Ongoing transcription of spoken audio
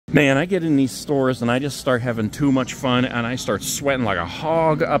Man, I get in these stores and I just start having too much fun and I start sweating like a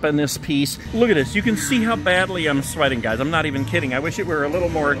hog up in this piece. Look at this. You can see how badly I'm sweating, guys. I'm not even kidding. I wish it were a little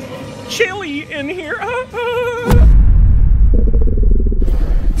more chilly in here.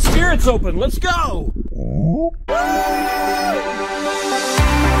 Spirit's open. Let's go.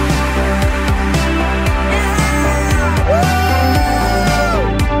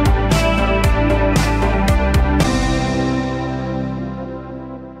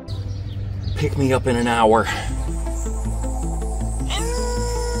 Pick me up in an hour.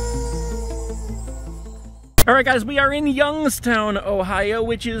 All right, guys, we are in Youngstown, Ohio,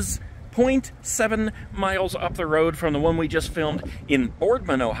 which is 0.7 miles up the road from the one we just filmed in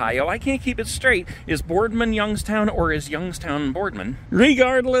Boardman, Ohio. I can't keep it straight. Is Boardman Youngstown or is Youngstown Boardman?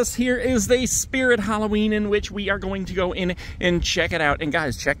 Regardless, here is the Spirit Halloween in which we are going to go in and check it out. And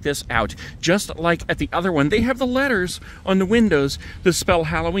guys, check this out. Just like at the other one, they have the letters on the windows that spell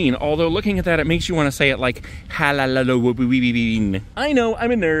Halloween. Although looking at that, it makes you want to say it like Halloween. I know,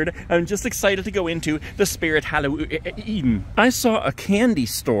 I'm a nerd. I'm just excited to go into the Spirit Halloween. I saw a candy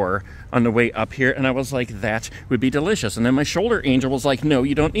store on the way up here, and I was like, that would be delicious. And then my shoulder angel was like, no,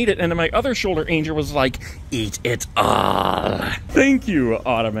 you don't need it. And then my other shoulder angel was like, eat it all. Thank you,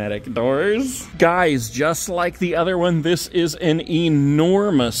 automatic doors. Guys, just like the other one, this is an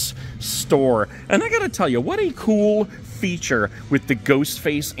enormous store. And I gotta tell you, what a cool feature with the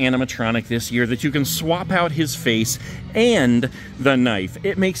Ghostface animatronic this year, that you can swap out his face and the knife.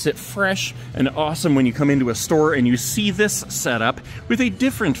 It makes it fresh and awesome when you come into a store and you see this setup with a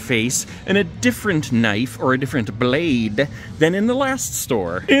different face and a different knife or a different blade than in the last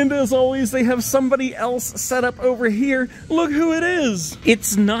store. And as always, they have somebody else set up over here. Look who it is.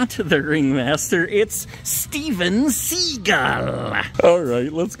 It's not the Ringmaster, it's Steven Seagal. All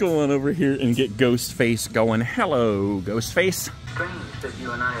right, let's go on over here and get Ghostface going. Hello, Ghostface. Strange that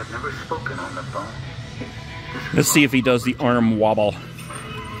you and I have never spoken on the phone. Let's see if he does the arm wobble.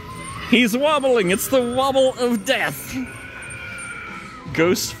 He's wobbling. It's the wobble of death.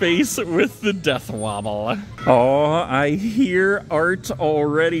 Ghostface with the death wobble. Oh, I hear art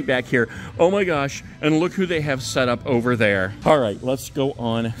already back here. Oh my gosh, and look who they have set up over there. All right, let's go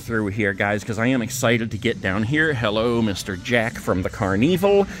on through here, guys, because I am excited to get down here. Hello, Mr. Jack from the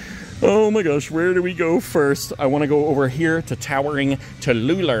Carnival. Oh my gosh, where do we go first? I want to go over here to Towering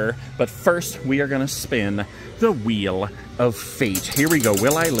Tallulah, but first we are going to spin the Wheel of Fate. Here we go.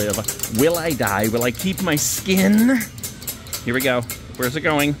 Will I live? Will I die? Will I keep my skin? Here we go. Where's it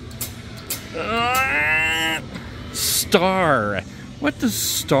going? Star. What does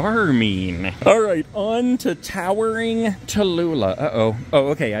star mean? All right, on to Towering Tallulah. Uh-oh. Oh,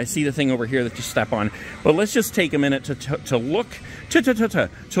 okay, I see the thing over here that you step on. But let's just take a minute to look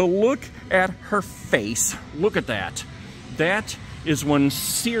at her face. Look at that. That is one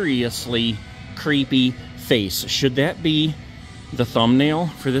seriously creepy face. Should that be the thumbnail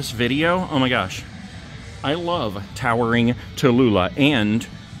for this video? Oh my gosh. I love Towering Tallulah and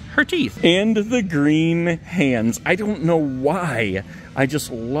her teeth. And the green hands. I don't know why. I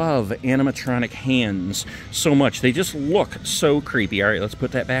just love animatronic hands so much. They just look so creepy. All right, let's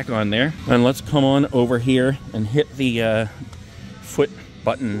put that back on there. And let's come on over here and hit the foot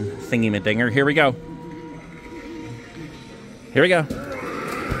button thingy-ma-dinger. Here we go. Here we go.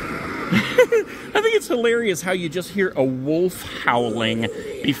 I think it's hilarious how you just hear a wolf howling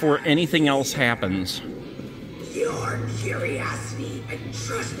before anything else happens. Your curiosity and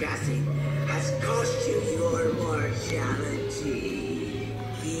trespassing has cost you your mortality.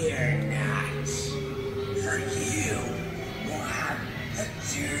 Fear not, for you will have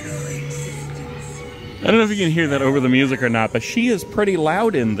eternal existence. I don't know if you can hear that over the music or not, but she is pretty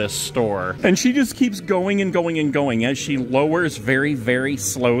loud in this store. And she just keeps going and going and going as she lowers very, very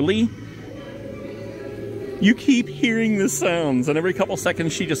slowly. You keep hearing the sounds, and every couple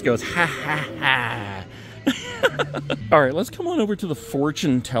seconds she just goes, ha ha ha. All right, let's come on over to the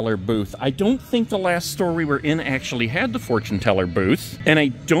fortune teller booth. I don't think the last store we were in actually had the fortune teller booth, and I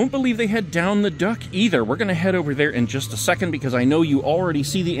don't believe they had Down the Duck either. We're gonna head over there in just a second because I know you already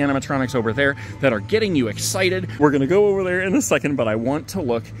see the animatronics over there that are getting you excited. We're gonna go over there in a second, but I want to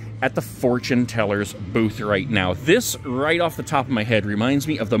look at the fortune teller's booth right now. This, right off the top of my head, reminds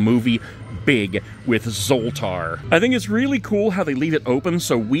me of the movie Big with Zoltar. I think it's really cool how they leave it open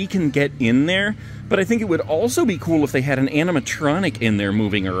so we can get in there, but I think it would also be cool if they had an animatronic in there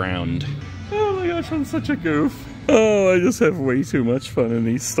moving around. Oh my gosh, I'm such a goof. Oh, I just have way too much fun in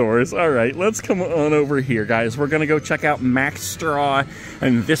these stores. All right, let's come on over here, guys. We're gonna go check out Max Straw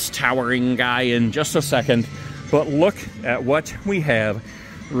and this towering guy in just a second, but look at what we have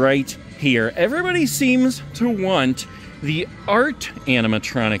right here. Everybody seems to want the art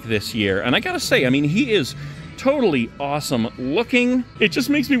animatronic this year. And I gotta say, I mean, he is totally awesome looking. It just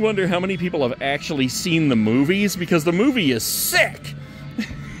makes me wonder how many people have actually seen the movies, because the movie is sick.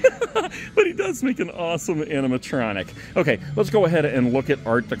 But he does make an awesome animatronic. Okay, let's go ahead and look at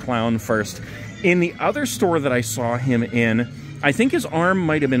Art the Clown first. In the other store that I saw him in, I think his arm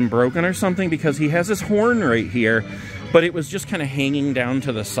might have been broken or something, because he has his horn right here, but it was just kind of hanging down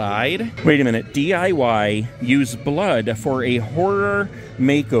to the side. Wait a minute, DIY, use blood for a horror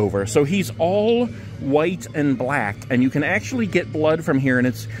makeover. So he's all white and black, and you can actually get blood from here, and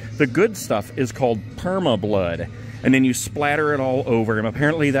it's the good stuff is called perma blood. And then you splatter it all over him.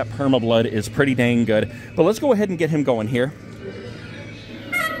 Apparently that perma blood is pretty dang good. But let's go ahead and get him going here.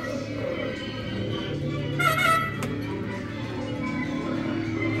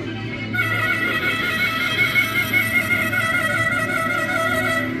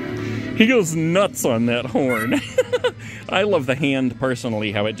 He goes nuts on that horn. I love the hand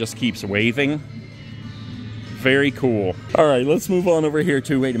personally, how it just keeps waving. Very cool. All right, let's move on over here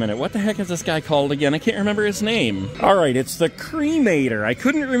to, wait a minute, what the heck is this guy called again? I can't remember his name. All right, it's the Cremator. I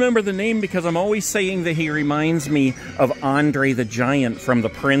couldn't remember the name because I'm always saying that he reminds me of Andre the Giant from The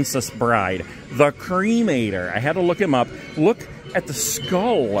Princess Bride. The Cremator. I had to look him up. Look at the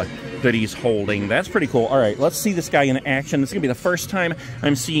skull that he's holding. That's pretty cool. All right, let's see this guy in action. This is gonna be the first time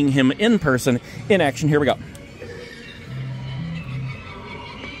I'm seeing him in person in action. Here we go.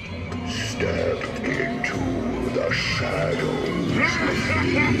 Step into the shadows,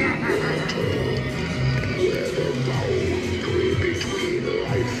 where the boundary between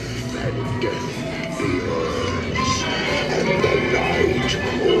life and death burns, and the night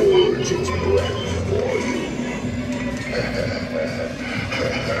holds its breath for you.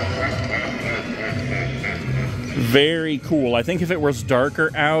 Very cool. I think if it was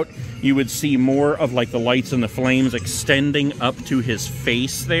darker out, you would see more of like the lights and the flames extending up to his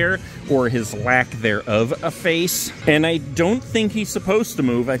face there, or his lack thereof a face. And I don't think he's supposed to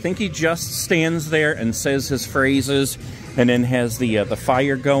move. I think he just stands there and says his phrases and then has the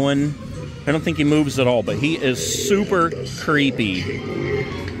fire going. I don't think he moves at all, but he is super creepy.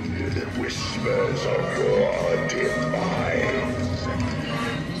 The whispers of your demise.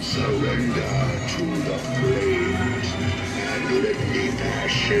 Surrender to the flames, and let the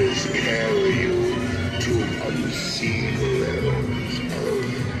ashes carry you to unseen realms of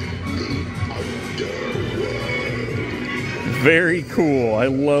the underworld. Very cool. I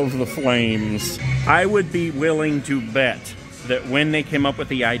love the flames. I would be willing to bet that when they came up with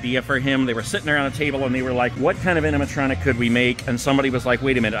the idea for him, they were sitting around a table and they were like, what kind of animatronic could we make? And somebody was like,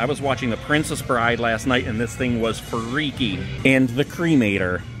 wait a minute, I was watching The Princess Bride last night and this thing was freaky. And the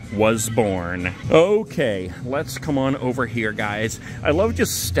Cremator was born. Okay, let's come on over here, guys. I love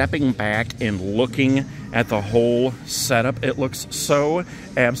just stepping back and looking at the whole setup. It looks so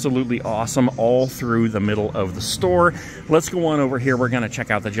absolutely awesome all through the middle of the store. Let's go on over here. We're gonna check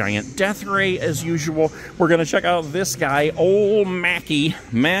out the giant death ray as usual. We're gonna check out this guy, old Mackie,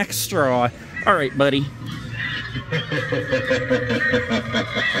 Mac Straw. All right, buddy.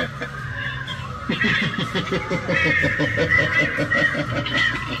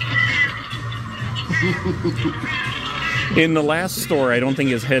 In the last store, I don't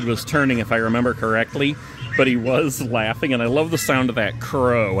think his head was turning, if I remember correctly, but he was laughing, and I love the sound of that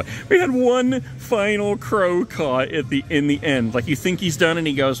crow. We had one final crow caught in the end. Like, you think he's done, and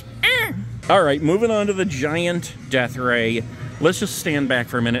he goes, eh. All right, moving on to the giant death ray. Let's just stand back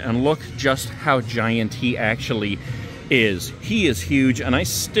for a minute and look just how giant he actually is. He is huge, and I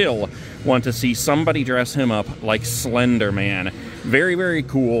still want to see somebody dress him up like Slender Man. Very, very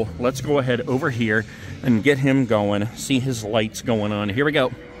cool. Let's go ahead over here and get him going. See his lights going on. Here we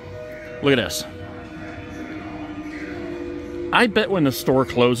go. Look at this. I bet when the store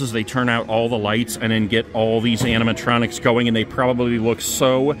closes, they turn out all the lights and then get all these animatronics going, and they probably look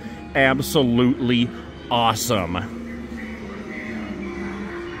so absolutely awesome.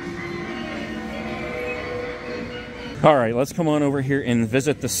 All right, let's come on over here and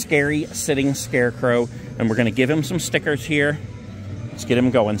visit the scary sitting scarecrow, and we're gonna give him some stickers here. Let's get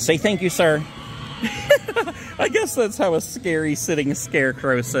him going. Say thank you, sir. I guess that's how a scary sitting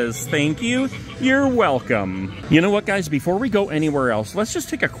scarecrow says thank you. You're welcome. You know what, guys? Before we go anywhere else, let's just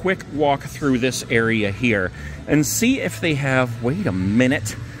take a quick walk through this area here and see if they have, wait a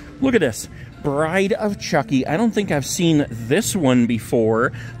minute. Look at this. Bride of Chucky. I don't think I've seen this one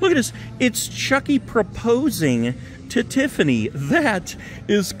before. Look at this. It's Chucky proposing to Tiffany. That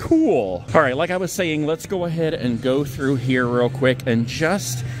is cool. All right, like I was saying, let's go ahead and go through here real quick and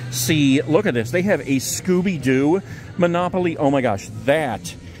just see. Look at this. They have a Scooby-Doo Monopoly. Oh my gosh,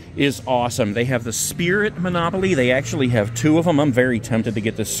 that is awesome. They have the Spirit Monopoly. They actually have 2 of them. I'm very tempted to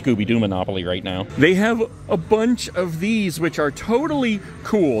get this Scooby-Doo Monopoly right now. They have a bunch of these, which are totally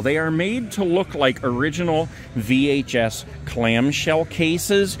cool. They are made to look like original VHS clamshell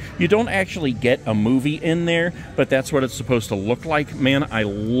cases. You don't actually get a movie in there, but that's what it's supposed to look like. Man, I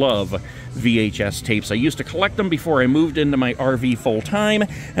love VHS tapes. I used to collect them before I moved into my RV full-time,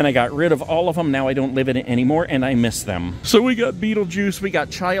 and I got rid of all of them. Now I don't live in it anymore, and I miss them. So we got Beetlejuice, we got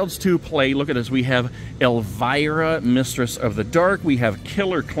Child's 2 Play. Look at this. We have Elvira, Mistress of the Dark. We have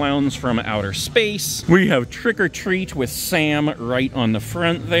Killer Clowns from Outer Space. We have Trick or Treat with Sam right on the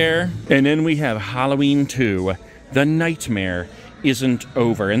front there. And then we have Halloween 2, The Nightmare Isn't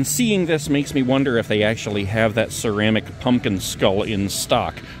Over. And seeing this makes me wonder if they actually have that ceramic pumpkin skull in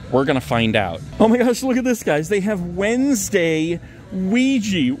stock. We're gonna find out. Oh my gosh, look at this, guys. They have Wednesday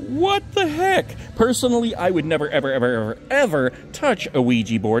Ouija. What the heck? Personally, I would never, ever, ever, ever, ever touch a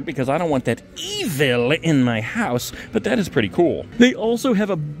Ouija board because I don't want that evil in my house, but that is pretty cool. They also have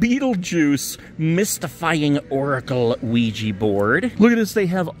a Beetlejuice Mystifying Oracle Ouija board. Look at this. They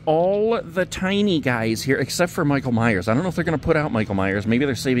have all the tiny guys here except for Michael Myers. I don't know if they're going to put out Michael Myers. Maybe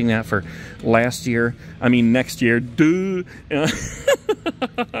they're saving that for next year. Duh.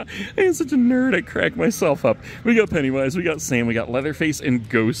 I am such a nerd. I crack myself up. We got Pennywise, we got Sam, we got Leatherface, and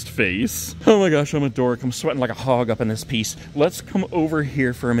Ghostface. Oh my gosh, I'm a dork. I'm sweating like a hog up in this piece. Let's come over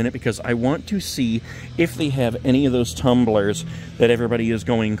here for a minute because I want to see if they have any of those tumblers that everybody is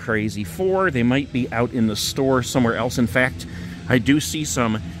going crazy for. They might be out in the store somewhere else. In fact, I do see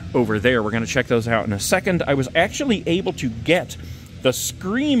some over there. We're going to check those out in a second. I was actually able to get the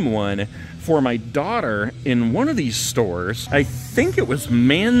Scream one for my daughter in one of these stores. I think it was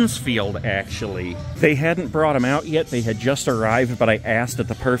Mansfield, actually. They hadn't brought them out yet. They had just arrived, but I asked at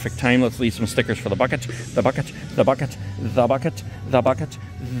the perfect time. Let's leave some stickers for the bucket, the bucket, the bucket, the bucket, the bucket,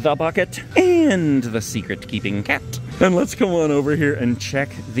 the bucket, and the secret-keeping cat. Then let's come on over here and check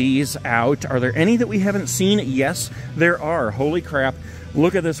these out. Are there any that we haven't seen? Yes, there are. Holy crap.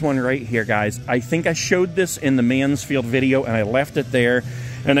 Look at this one right here, guys. I think I showed this in the Mansfield video, and I left it there,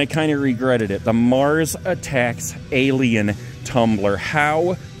 and I kind of regretted it. The Mars Attacks Alien Tumbler.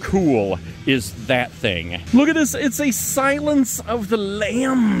 How cool is that thing? Look at this. It's a Silence of the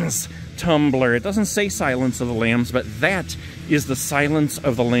Lambs tumbler. It doesn't say Silence of the Lambs, but that is the Silence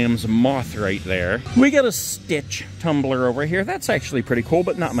of the Lambs moth right there. We got a Stitch tumbler over here. That's actually pretty cool,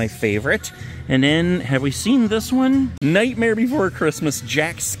 but not my favorite. And then, have we seen this one? Nightmare Before Christmas,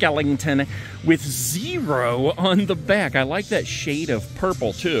 Jack Skellington with 0 on the back. I like that shade of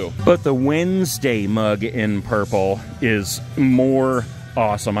purple, too. But the Wednesday mug in purple is more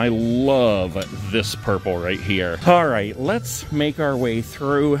awesome. I love this purple right here. All right, let's make our way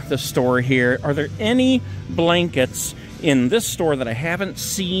through the store here. Are there any blankets in this store that I haven't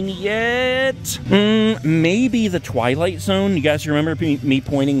seen yet? Maybe the Twilight Zone. You guys remember me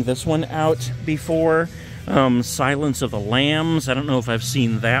pointing this one out before? Silence of the Lambs. I don't know if I've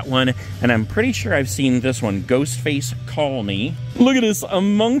seen that one. And I'm pretty sure I've seen this one, Ghostface Call Me. Look at this.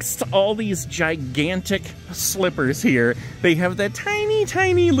 Amongst all these gigantic slippers here, they have that tiny,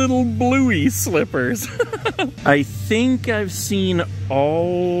 tiny little bluey slippers. I think I've seen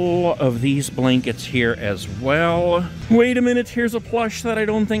all of these blankets here as well. Wait a minute. Here's a plush that I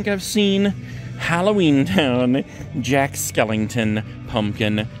don't think I've seen. Halloween Town, Jack Skellington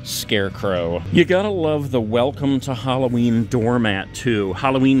Pumpkin Scarecrow. You gotta love the Welcome to Halloween doormat, too.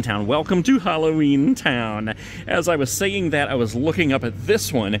 Halloween Town. Welcome to Halloween Town. As I was saying that, I was looking up at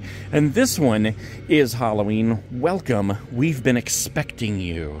this one, and this one is Halloween. Welcome. We've been expecting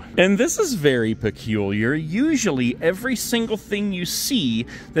you. And this is very peculiar. Usually, every single thing you see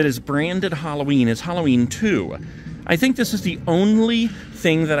that is branded Halloween is Halloween 2. I think this is the only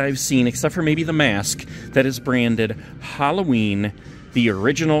thing that I've seen, except for maybe the mask, that is branded Halloween, the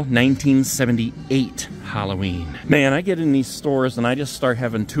original 1978 Halloween. Man, I get in these stores and I just start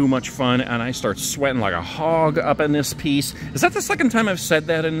having too much fun and I start sweating like a hog up in this piece. Is that the second time I've said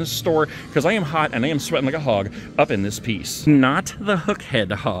that in this store? Because I am hot and I am sweating like a hog up in this piece. Not the hook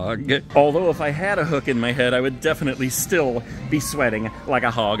head hog. Although if I had a hook in my head, I would definitely still be sweating like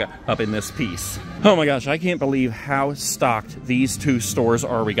a hog up in this piece. Oh my gosh, I can't believe how stocked these two stores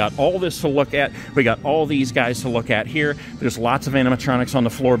are. We got all this to look at. We got all these guys to look at here. There's lots of animatronics on the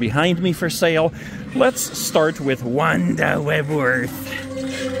floor behind me for sale. Let's start with Wanda Webworth.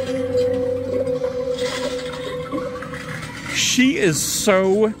 She is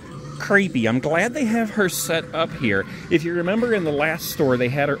so creepy. I'm glad they have her set up here. If you remember in the last store, they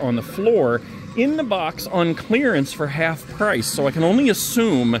had her on the floor in the box on clearance for half price. So I can only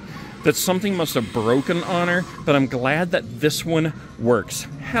assume that something must have broken on her, but I'm glad that this one works.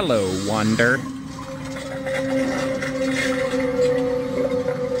 Hello, Wonder.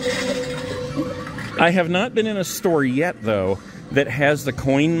 I have not been in a store yet, though, that has the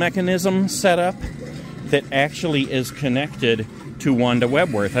coin mechanism set up that actually is connected to Wanda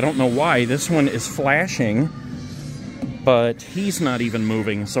Webworth. I don't know why. This one is flashing, but he's not even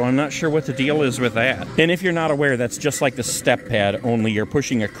moving, so I'm not sure what the deal is with that. And if you're not aware, that's just like the step pad, only you're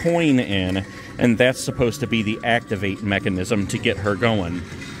pushing a coin in, and that's supposed to be the activate mechanism to get her going.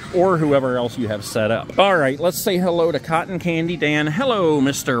 Or whoever else you have set up. All right, let's say hello to Cotton Candy Dan. Hello,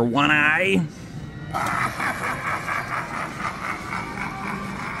 Mr. One-Eye.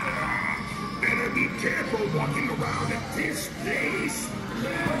 Better be careful walking around at this place.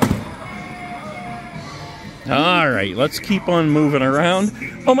 All right, let's keep on moving around.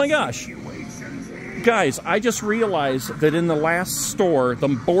 Oh my gosh. Guys, I just realized that in the last store, the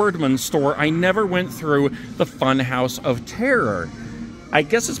Boardman store, I never went through the Funhouse of Terror. I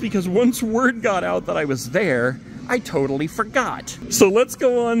guess it's because once word got out that I was there, I totally forgot. So let's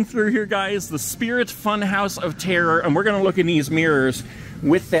go on through here, guys. The Spirit Funhouse of Terror, and we're gonna look in these mirrors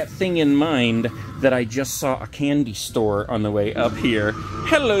with that thing in mind that I just saw a candy store on the way up here.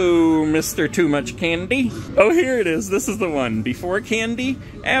 Hello, Mr. Too Much Candy. Oh, here it is. This is the one. Before candy,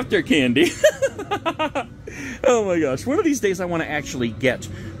 after candy. Oh my gosh. One of these days I want to actually get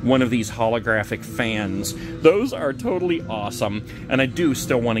one of these holographic fans. Those are totally awesome. And I do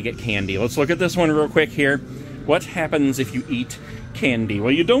still want to get candy. Let's look at this one real quick here. What happens if you eat candy?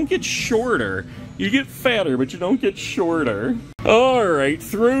 Well, you don't get shorter. You get fatter, but you don't get shorter. All right,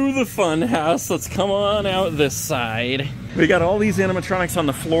 through the fun house. Let's come on out this side. We got all these animatronics on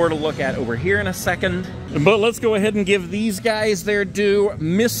the floor to look at over here in a second. But let's go ahead and give these guys their due.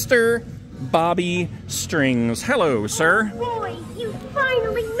 Mr. Bobby Strings. Hello, sir. Roy, you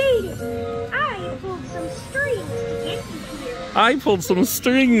finally made it. I pulled some strings to get you here. I pulled some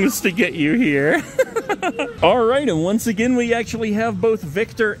strings to get you here. All right, and once again, we actually have both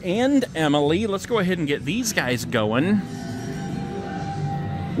Victor and Emily. Let's go ahead and get these guys going.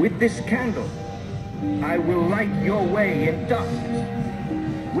 With this candle, I will light your way in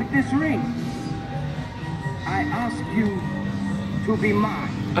darkness. With this ring, I ask you to be mine.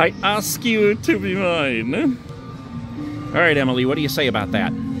 I ask you to be mine. All right, Emily, what do you say about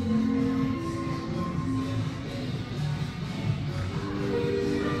that?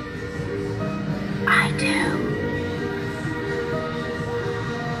 I do.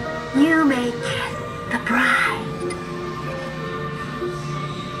 You make the bride.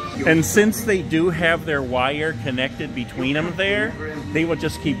 And since they do have their wire connected between them there, they will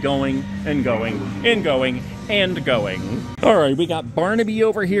just keep going and going and going and going. All right, we got Barnaby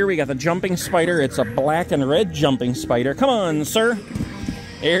over here. We got the jumping spider. It's a black and red jumping spider. Come on, sir.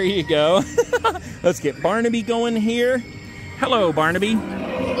 There you go. Let's get Barnaby going here. Hello, Barnaby.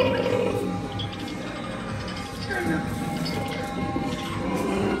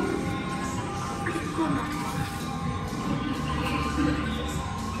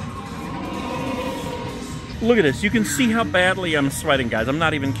 Look at this. You can see how badly I'm sweating, guys. I'm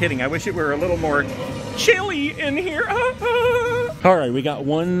not even kidding. I wish it were a little more chilly in here. All right, we got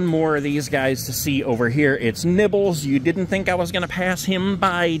one more of these guys to see over here. It's Nibbles. You didn't think I was going to pass him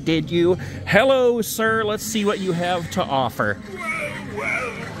by, did you? Hello, sir. Let's see what you have to offer.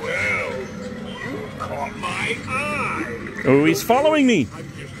 Well. You caught my eye. Oh, he's following me.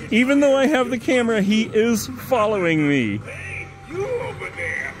 Even though I have the camera, he is following me. Hey, you over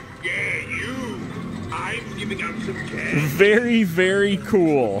there. Yeah, you. I'm giving out some cash. Very, very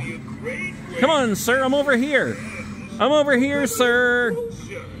cool. Come on, sir. I'm over here. I'm over here, sir.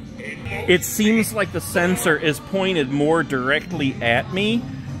 It seems like the sensor is pointed more directly at me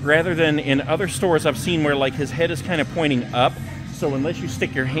rather than in other stores I've seen where like his head is kind of pointing up. So unless you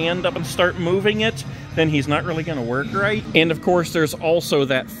stick your hand up and start moving it, then he's not really going to work right. And of course, there's also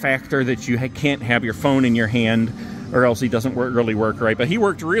that factor that you can't have your phone in your hand or else he doesn't really work right. But he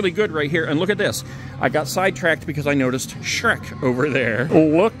worked really good right here. And look at this. I got sidetracked because I noticed Shrek over there.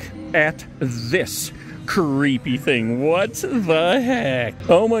 Look at this creepy thing. What the heck?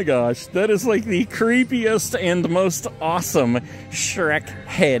 Oh my gosh, that is like the creepiest and most awesome Shrek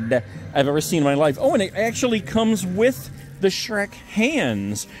head I've ever seen in my life. Oh, and it actually comes with the Shrek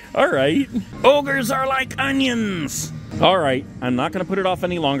hands. All right. Ogres are like onions. All right, I'm not going to put it off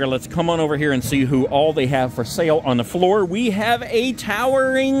any longer. Let's come on over here and see who all they have for sale on the floor. We have a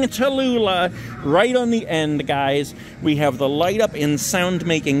towering Tallulah right on the end, guys. We have the light-up and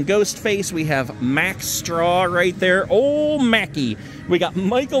sound-making Ghostface. We have Max Straw right there. Oh, Mackie. We got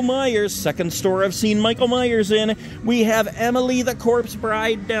Michael Myers, second store I've seen Michael Myers in. We have Emily the Corpse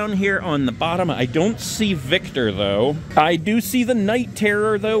Bride down here on the bottom. I don't see Victor, though. I do see the Night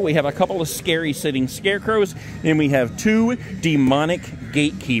Terror, though. We have a couple of scary sitting scarecrows, and we have 2 demonic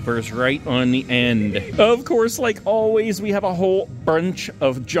gatekeepers right on the end. Of course, like always, we have a whole bunch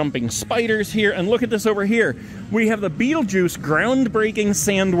of jumping spiders here, and look at this over here. We have the Beetlejuice groundbreaking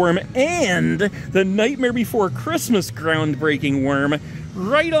sandworm and the Nightmare Before Christmas groundbreaking worm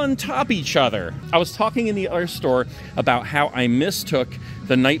right on top each other. I was talking in the other store about how I mistook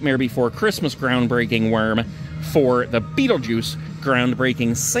the Nightmare Before Christmas groundbreaking worm for the Beetlejuice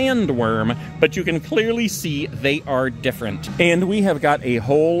groundbreaking sandworm, but you can clearly see they are different. And we have got a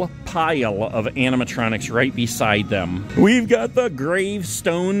whole pile of animatronics right beside them. We've got the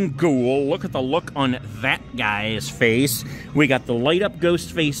Gravestone Ghoul. Look at the look on that guy's face. We got the light up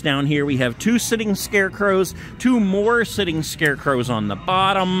ghost face down here. We have 2 sitting scarecrows, 2 more sitting scarecrows on the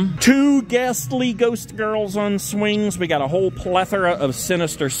bottom, 2 ghastly ghost girls on swings. We got a whole plethora of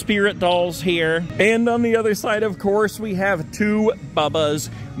sinister spirit dolls here. And on the other side, of course, we have 2 Bubba's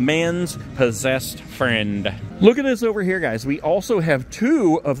man's possessed friend. Look at this over here, guys. We also have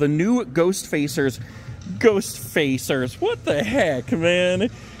 2 of the new Ghost Facers. What the heck, man?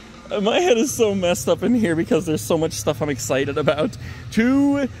 My head is so messed up in here because there's so much stuff I'm excited about.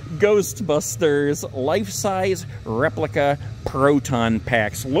 2 Ghostbusters life-size replica proton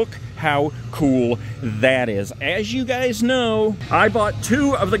packs. Look how cool that is. As you guys know, I bought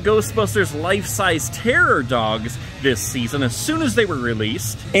 2 of the Ghostbusters life-size terror dogs this season as soon as they were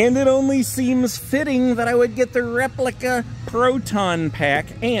released, and it only seems fitting that I would get the replica proton pack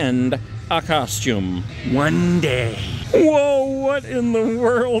and a costume one day. Whoa, what in the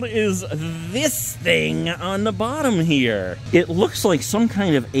world is this thing on the bottom here? It looks like some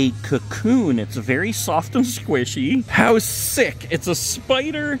kind of a cocoon. It's very soft and squishy. How sick. It's a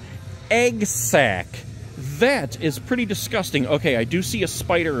spider egg sack. That is pretty disgusting. Okay, I do see a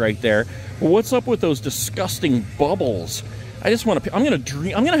spider right there. What's up with those disgusting bubbles? I just want to, I'm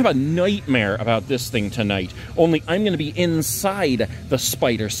gonna have a nightmare about this thing tonight. Only I'm gonna be inside the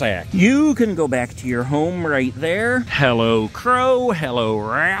spider sack. You can go back to your home right there. Hello, crow. Hello,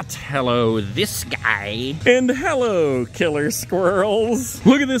 rat. Hello, this guy. And hello, killer squirrels.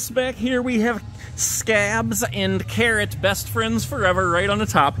 Look at this back here. We have Scabs and Carrot, best friends forever, right on the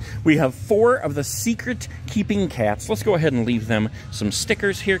top. We have 4 of the secret keeping cats. Let's go ahead and leave them some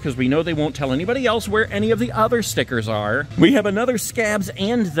stickers here because we know they won't tell anybody else where any of the other stickers are. We have another Scabs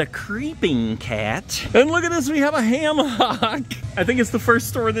and the creeping cat. And look at this, we have a ham hock. I think it's the first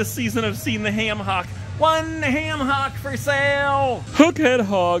store this season I've seen the ham hock. 1 ham hock for sale. Hookhead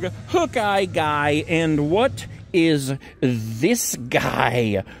hog, hook eye guy, and what is this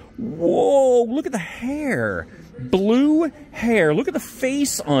guy? Whoa, look at the hair. Blue hair. Look at the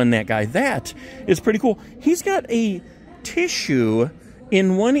face on that guy. That is pretty cool. He's got a tissue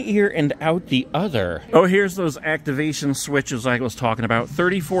in one ear and out the other. Oh, here's those activation switches I was talking about.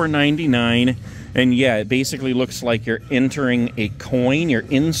 $34.99. And yeah, it basically looks like you're entering a coin. You're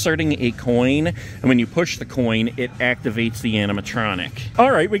inserting a coin. And when you push the coin, it activates the animatronic.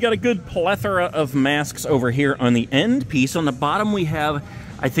 All right, we got a good plethora of masks over here on the end piece. On the bottom, we have,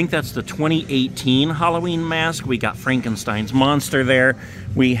 I think that's the 2018 Halloween mask. We got Frankenstein's monster there.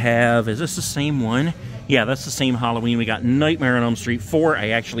 We have, is this the same one? Yeah, that's the same Halloween. We got Nightmare on Elm Street 4. I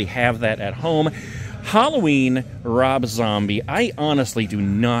actually have that at home. Halloween Rob Zombie. I honestly do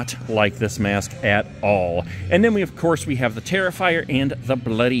not like this mask at all. And then of course we have the Terrifier and the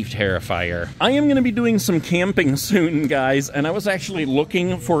Bloody Terrifier. I am going to be doing some camping soon, guys, and I was actually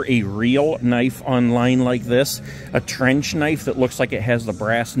looking for a real knife online like this. A trench knife that looks like it has the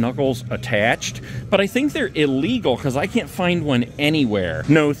brass knuckles attached. But I think they're illegal because I can't find one anywhere.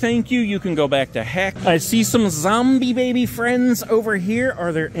 No, thank you. You can go back to heck. I see some zombie baby friends over here.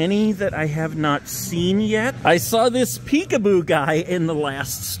 Are there any that I have not seen yet? I saw this peekaboo guy in the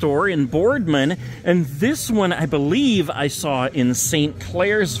last store in Boardman, and this one I believe I saw in St.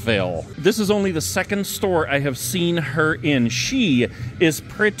 Clairsville. This is only the second store I have seen her in. She is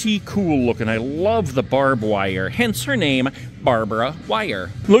pretty cool looking. I love the barbed wire, hence her name, Barbara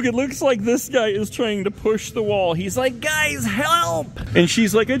Wire. Look, it looks like this guy is trying to push the wall. He's like, guys, help! And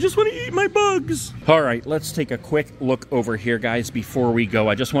she's like, I just want to eat my bugs. All right, let's take a quick look over here, guys, before we go.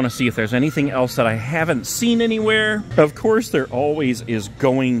 I just want to see if there's anything else that I haven't seen anywhere. Of course, there always is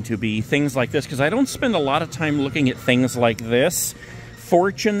going to be things like this, because I don't spend a lot of time looking at things like this.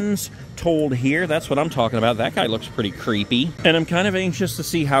 Fortunes told here, that's what I'm talking about. That guy looks pretty creepy. And I'm kind of anxious to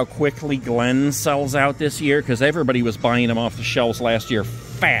see how quickly Glenn sells out this year, because everybody was buying them off the shelves last year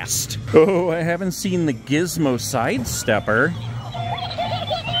fast. Oh, I haven't seen the Gizmo Sidestepper.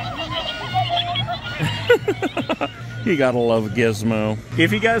 You gotta love Gizmo.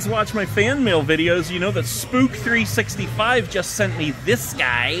 If you guys watch my fan mail videos, you know that Spook365 just sent me this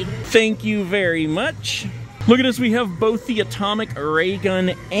guy. Thank you very much. Look at us, we have both the atomic ray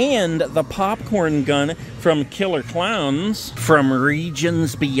gun and the popcorn gun from Killer Clowns. From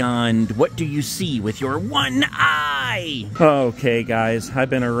regions beyond, what do you see with your one eye? Okay guys, I've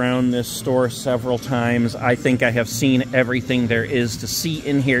been around this store several times. I think I have seen everything there is to see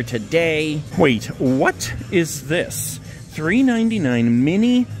in here today. Wait, what is this? $3.99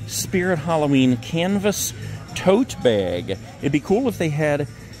 mini Spirit Halloween canvas tote bag. It'd be cool if they had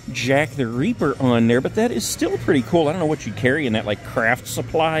Jack the Reaper on there, but that is still pretty cool. I don't know what you carry in that, like craft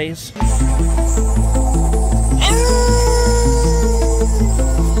supplies.